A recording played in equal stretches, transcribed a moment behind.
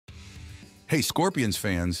Hey Scorpions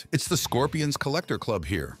fans, it's the Scorpions Collector Club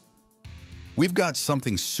here. We've got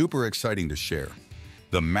something super exciting to share.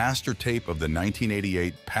 The master tape of the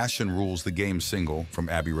 1988 Passion Rules the Game single from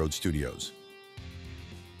Abbey Road Studios.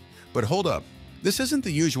 But hold up, this isn't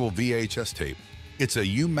the usual VHS tape. It's a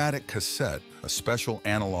U-matic cassette, a special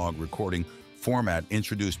analog recording format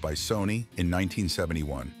introduced by Sony in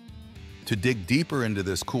 1971. To dig deeper into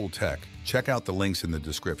this cool tech, check out the links in the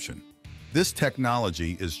description. This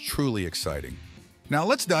technology is truly exciting. Now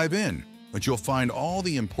let's dive in, but you'll find all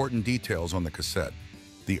the important details on the cassette.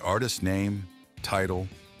 The artist's name, title,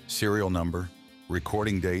 serial number,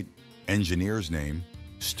 recording date, engineer's name,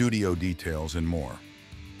 studio details, and more.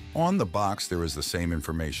 On the box there is the same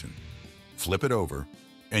information. Flip it over,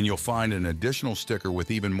 and you'll find an additional sticker with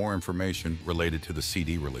even more information related to the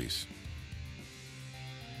CD release.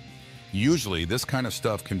 Usually, this kind of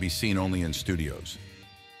stuff can be seen only in studios.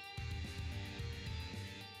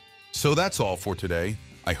 So that's all for today.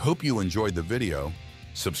 I hope you enjoyed the video.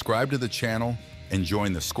 Subscribe to the channel and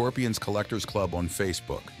join the Scorpions Collectors Club on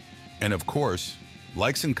Facebook. And of course,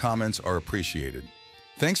 likes and comments are appreciated.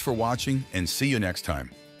 Thanks for watching and see you next time.